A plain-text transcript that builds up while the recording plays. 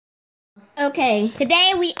Okay.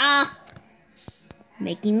 Today we are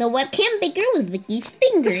making the webcam bigger with Vicky's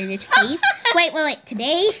finger in his face. Wait.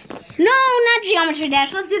 Today? No, not Geometry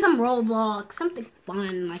Dash. Let's do some Roblox. Something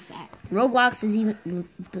fun like that. Roblox is even...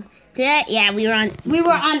 Today, yeah, we were on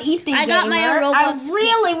Ethan I got my own Roblox I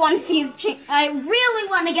really want to see... I really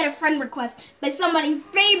want to get a friend request by somebody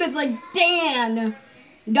famous like Dan.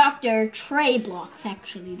 Dr. Trey Blocks,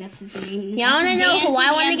 actually. That's his name. Yeah, I want to know who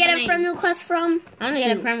I want to get a friend request from. I want to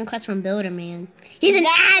get a friend request from Builderman. He's an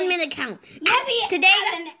admin account. Yes, he is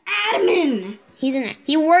an admin.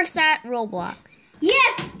 He works at Roblox.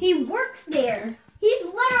 Yes, he works there. He's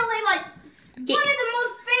literally like one of the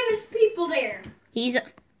most famous people there. He's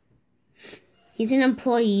an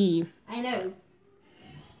employee. I know.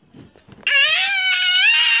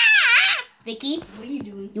 Vicky, what are you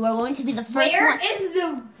doing? You are going to be the first one. Where is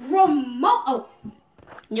the remote? Oh.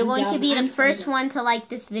 You're going to be the first one to like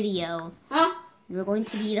this video. Huh? You're going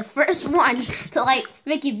to be the first one to like...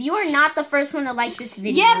 Vicky, if you are not the first one to like this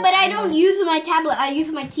video... Yeah, but I don't use my tablet. I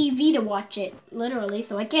use my TV to watch it, literally,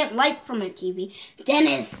 so I can't like from my TV.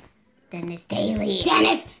 Dennis Daily.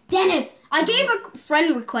 Dennis! I gave a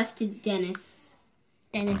friend request to Dennis.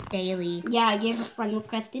 Dennis Daily. Yeah, I gave a friend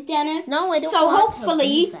request to Dennis. No, I don't So want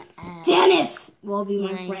hopefully, to Dennis will be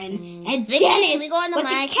my friend. And Vicky, Dennis we go on with my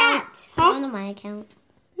the account. cat. Go on my account.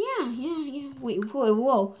 Yeah. Wait,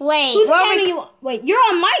 whoa. Wait, whose account are you? Wait, you're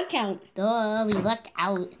on my account. Duh, we left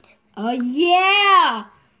out. Oh yeah.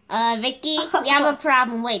 Vicky, we have a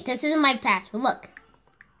problem. Wait, this isn't my password. Look,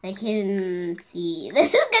 I can see.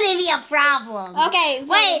 This is gonna be a problem. Okay.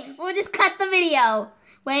 So wait, we'll just cut the video.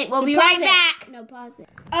 Wait, we'll be right back. No, pause it.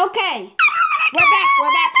 Okay, we're back.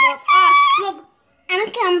 Look, I'm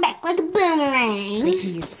gonna come back like a boomerang.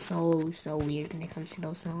 Vicky is so weird when it comes to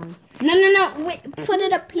those songs. No. Wait, put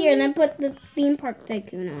it up here and then put the theme park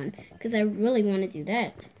tycoon on, because I really want to do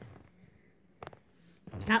that.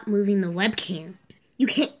 Stop moving the webcam. You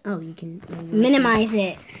can't. Oh, you can. Minimize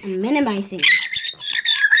it. I'm minimizing it.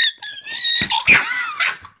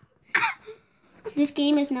 This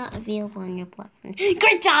game is not available on your platform.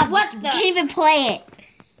 Great job! What You the? can't even play it.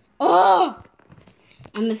 Oh,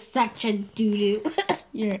 I'm such a doo-doo.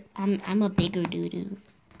 I'm a bigger doo-doo.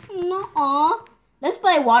 No. Let's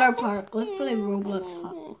play water park. Let's play Roblox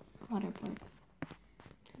water park.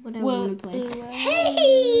 What I want to play.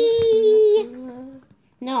 Hey!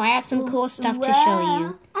 No, I have some cool stuff to show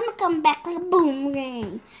you. I'm gonna come back like a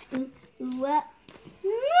boomerang.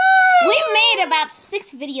 We've made about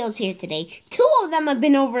 6 videos here today. 2 of them have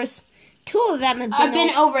been over. 2 of them have been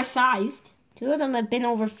oversized. 2 of them have been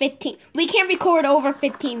over 15. We can't record over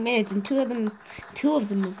 15 minutes, and 2 of them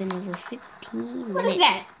have been over 15 minutes. What is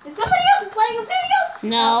that? Is somebody else playing a video?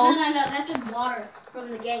 No. No. That's just water from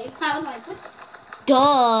the game. I was like, what?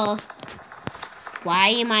 Duh. Why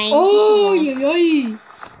am I? Oh, yay!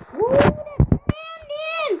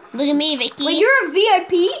 Look at me, Vicky. Wait, you're a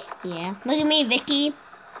VIP? Yeah. Look at me, Vicky.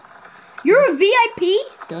 You're a VIP?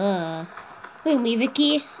 Duh. Look at me,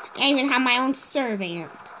 Vicky. I even have my own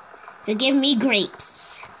servant to give me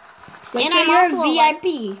grapes. Wait, and so I'm you're also a VIP.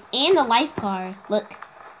 And a lifeguard. Look,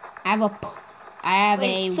 I have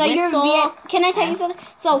a so whistle. Can I tell you something?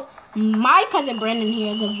 So my cousin Brandon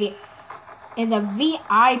here is a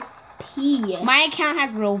VIP. My account has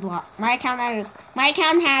Roblox. My account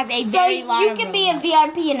has a very lot So you of can Roblox. be a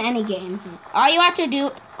VIP in any game. All you have to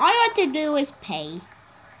do is pay.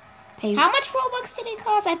 How much Robux did it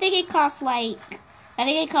cost? I think it cost like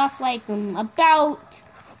about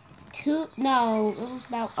it was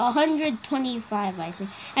about 125, I think.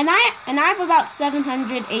 And I have about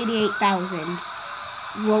 788,000.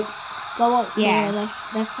 Well, go up Yeah. there.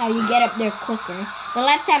 That's how you get up there quicker. The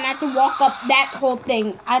last time I had to walk up that whole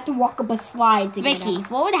thing. I had to walk up a slide to get Vicky, up.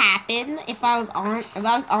 what would happen if I was on the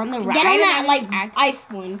ride? Get on and that I was ice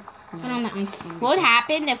one. Get on the ice one. What would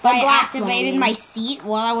happen if The I glass one, activated I mean. my seat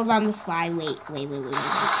while I was on the slide? Wait. Ah!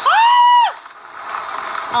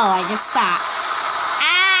 Oh, I just stopped.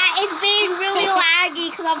 It's being really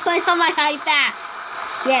laggy because I'm playing on my iPad.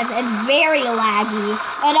 Yes, it's very laggy.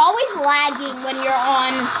 It's always lagging when you're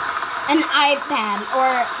on an iPad or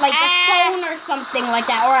like a phone or something like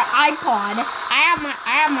that, or an iPod. I have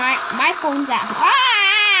my phone's at home.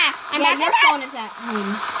 Your phone is at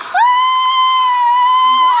home.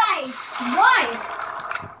 Why?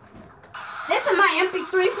 This is my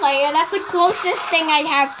MP3 player. That's the closest thing I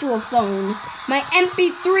have to a phone. My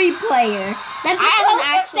MP3 player. That's the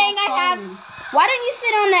closest thing I have. Why don't you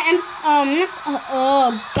sit on the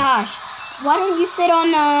oh gosh. Why don't you sit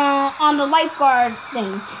on the lifeguard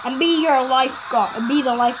thing and be your lifeguard? Be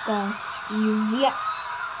the lifeguard.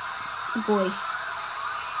 Boy.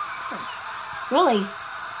 Really?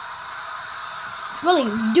 Really,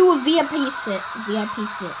 do a VIP sit. VIP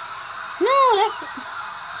sit. No, that's...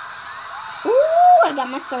 Ooh, I got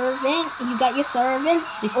my servant. You got your servant.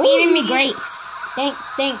 He's feeding me grapes.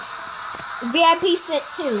 Thanks. VIP sit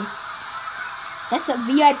too. That's a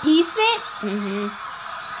VIP sit?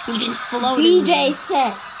 He just floated DJ me.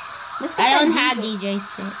 set. I don't have DJ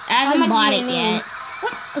set. I haven't bought it yet.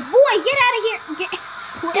 What? Boy, get out of here.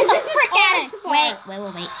 Get the frick out of here.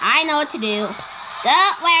 Wait. I know what to do.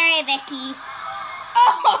 Don't worry, Vicky.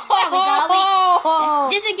 There we go. Wait.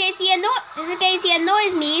 Just in case he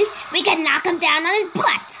annoys me, we can knock him down on his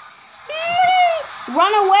butt.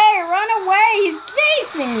 Run away. He's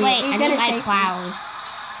chasing me. Wait, I need my Cloud.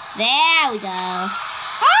 There we go.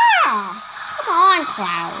 Come on,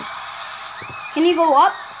 Cloud. Can you go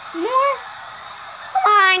up more? Come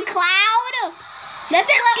on, Cloud. This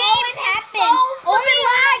always happens. So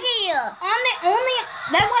laggy.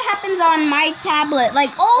 That's what happens on my tablet,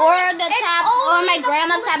 like or my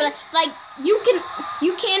grandma's tablet. Like you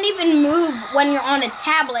can't even move when you're on a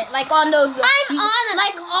tablet, like on those.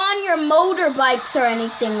 On your motorbikes or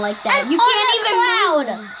anything like that. You can't even move.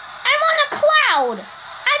 I'm on a cloud.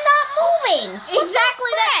 I'm not moving.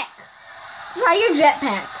 Exactly that. Try your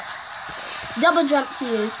jetpack. Double jump to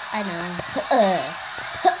use. I know.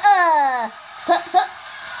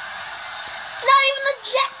 Not even the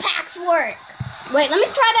jetpacks work. Wait, let me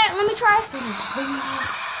try that. Really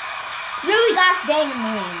gosh dang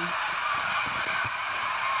annoying.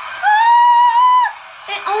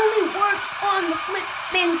 It only works on the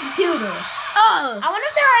flipping computer. Oh. I wonder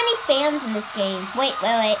if there are any fans in this game. Wait.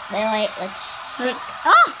 Let's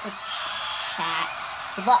chat.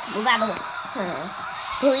 Move out of the way.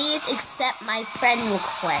 Please accept my friend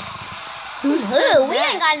request. Who? We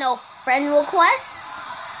ain't got no friend requests.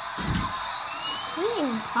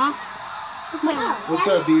 What's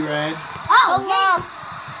up, B-Rad? Oh, hello.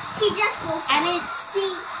 He just woke up. I didn't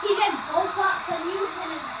see. He just woke up and he was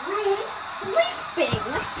in his room sleeping.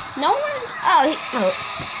 No one.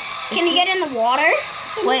 Can you get in the water?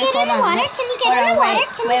 Wait, hold on. Can you get in the water?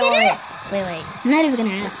 Can you get in it? Wait. I'm not even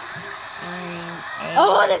gonna ask.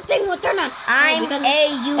 Oh, this thing will turn on. I'm a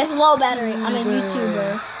YouTuber. It's low battery. I'm a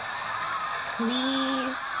YouTuber.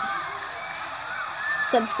 Please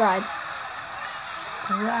subscribe.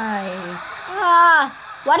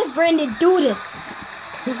 Why does Brandon do this?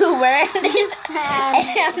 To Brandon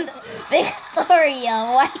and Victoria.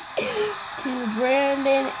 Why? To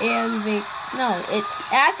Brandon and Vic. No, it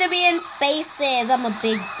has to be in spaces. I'm a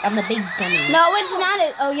big dummy. No, it's not.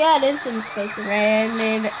 Oh yeah, it is in spaces.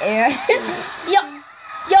 Brandon and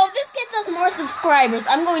Yo, if this gets us more subscribers,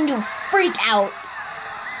 I'm going to freak out.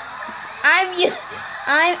 I'm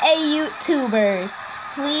a YouTubers.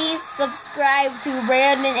 Please subscribe to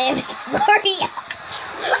Brandon and Victoria.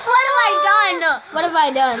 What have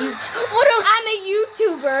I done? I'm a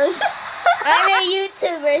YouTuber. I'm a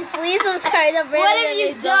YouTuber. Please subscribe to Brandon. What have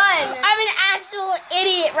you done? I'm an actual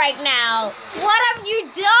idiot right now. What have you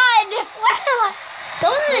done? What have I?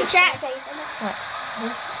 Someone in the chat.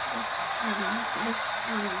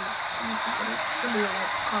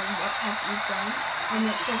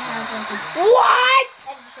 What? What?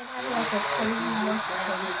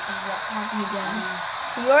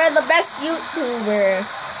 You're the best YouTuber.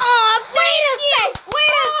 Oh, wait a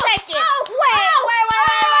second.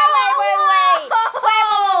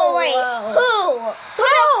 Oh, wait. Who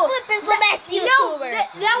the flip is the best YouTuber?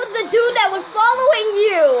 That was the dude that was following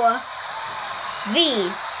you.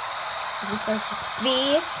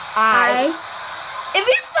 V-I. If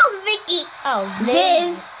he spells Vicky,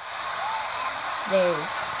 Viz.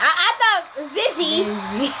 I thought Vizzy.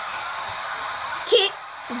 Kick.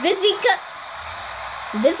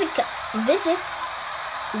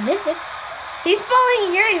 Visit. He's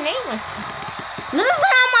spelling your name. No, that's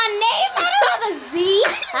not my name. I don't have a Z.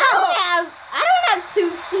 I don't have two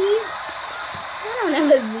C's. I don't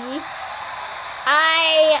have a Z.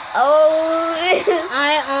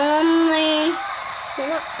 Only.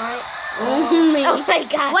 Oh my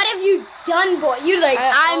god. What have you done, boy? You're like,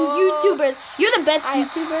 I'm YouTubers. You're the best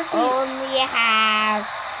YouTuber. Only have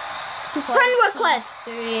friend request.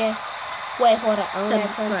 Wait, hold on.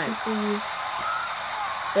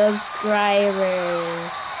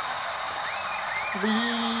 Subscribers.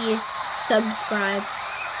 Please subscribe.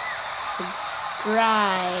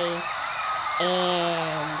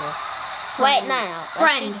 And wait, no.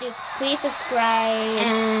 Friend. Please subscribe.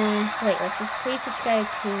 Please subscribe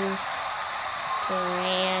to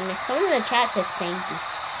Brandon. Someone in the chat said thank you.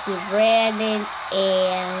 To Brandon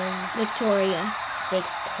and Victoria.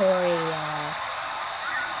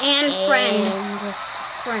 And friend.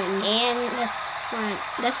 Friend.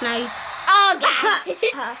 That's nice. Oh, Oh god.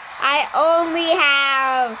 I only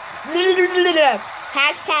have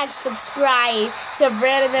hashtag subscribe to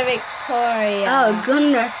Brandon and Victoria. Oh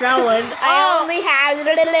goodness, that was. I only have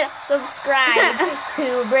subscribe to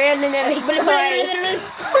Brandon and Victoria.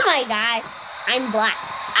 Oh my god. I'm black.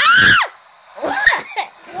 Ah!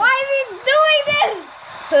 Why is he doing this?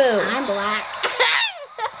 Who? I'm black.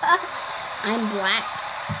 I'm black.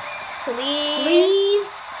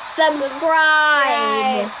 Please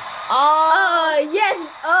subscribe. Oh, Yes.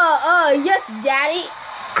 Yes, Daddy.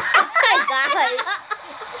 oh my god.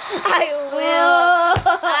 I will.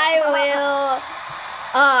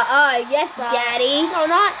 Yes, Daddy. No,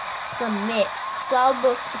 not submit.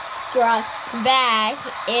 Subscribe back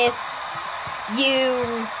if you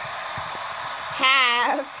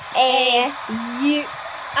have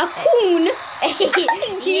a coon.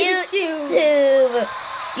 YouTube.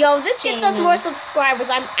 Yo, this gets us more subscribers.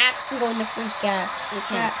 I'm actually going to freak out.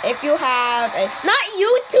 Okay. If you have a not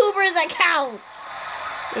YouTuber's account.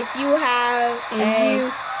 If you have a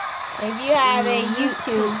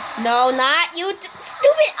YouTube. No, not YouTube.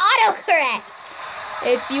 Stupid autocorrect.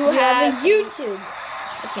 If you have a YouTube.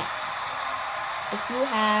 Okay. If you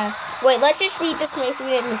have wait, let's just read this make sure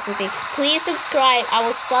we didn't miss anything. Please subscribe. I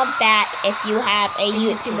will sub back if you have a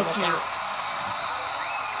YouTube account.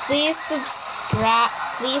 Please subscribe.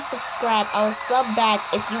 I will sub back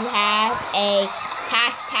if you have a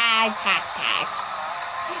hashtags.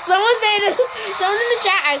 Someone in the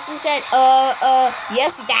chat actually said,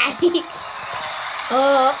 yes, Daddy.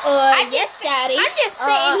 Yes, Daddy. I'm just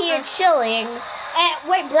sitting here chilling.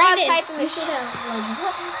 Wait, Brandon. Typing the shit.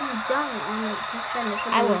 What have you done on the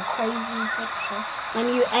picture? I will. Crazy picture.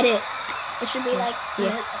 When you edit, it should be like,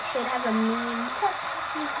 it should have a meme. What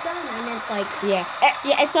you've done, and it's like, Yeah,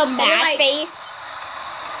 it's a mad like- face.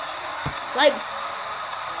 like,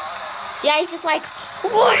 Yeah, he's just like,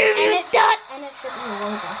 what have you done? and it should be the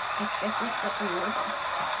logo.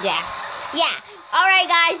 Yeah. Alright,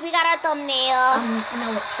 guys, we got our thumbnail.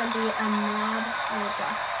 No, it should be a mad logo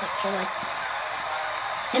picture, like.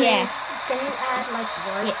 And Yeah. then, can you add like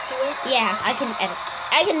words to it? Yeah, I can edit.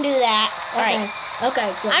 I can do that. Alright. Okay,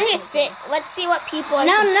 good. I'm just sitting. Let's see what people are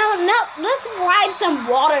No. Let's ride some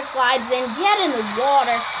water slides and get in the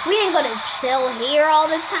water. We ain't gonna chill here all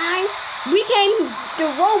this time. We came to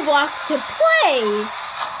Roblox to play.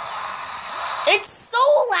 It's so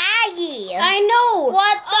laggy. I know.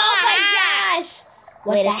 What the Oh my heck? gosh.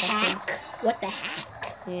 What Wait the a second. heck? What the heck?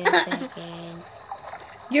 Wait a second.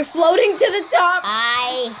 You're floating to the top.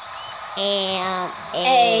 I am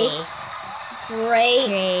A a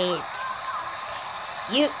Great.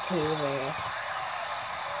 YouTuber.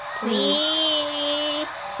 Please.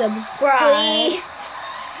 Subscribe.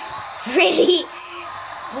 Please.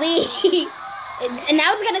 And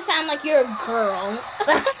now it's gonna sound like you're a girl.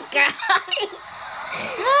 Subscribe.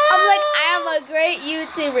 I'm like, I am a great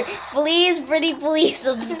YouTuber. Please, please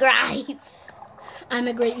subscribe. I'm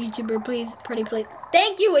a great YouTuber. Please, pretty please.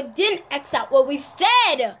 Thank you. It didn't X out what we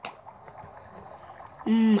said.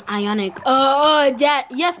 Ionic.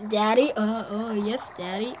 Yes, Daddy. Yes,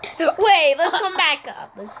 Daddy. Wait, let's come back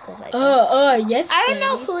up. Let's go back up. Yes, I don't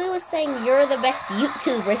know Daddy. who was saying you're the best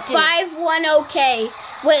YouTuber. Too. 510K.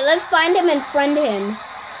 Wait, let's find him and friend him.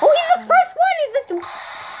 Oh, he's the first one.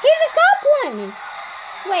 He's the top one.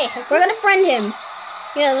 Wait, We're gonna friend him.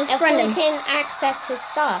 Yeah, let's if friend we him. can access his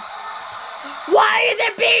stuff. Why is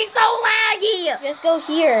it being so laggy? Just go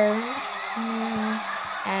here.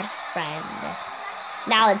 Add friend.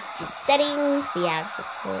 Now it's just settings. We have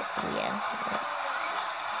support.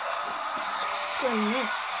 Goodness.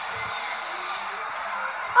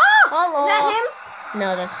 Hello. Is that him? No,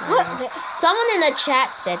 that's not What? him. Someone in the chat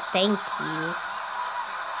said thank you.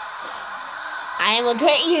 I am a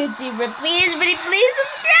great YouTuber. Please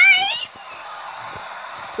subscribe.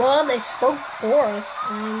 Well, they spoke for us.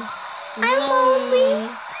 I'm lonely.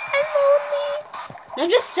 No,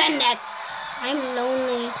 just send it. I'm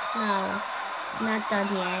lonely. No, not done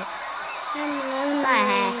yet. I'm lonely.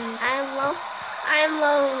 I'm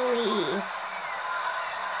lonely.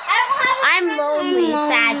 I'm lonely.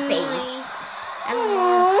 Sad face. I'm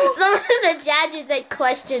lonely. Someone in the chat just said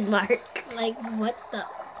question mark. Like, what the?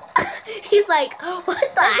 He's like, what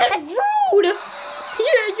the heck? That's rude.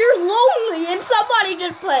 You're lonely, and somebody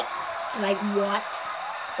just put, like, what?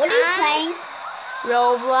 What are you playing?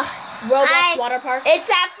 Roblox. Water Park. It's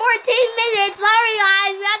at 14 minutes. Sorry,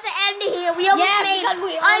 guys. We have to end it here. We almost made because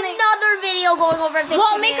we only- another video going over 15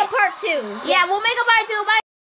 We'll make a minutes. part 2. Yeah, we'll make a part 2. Bye.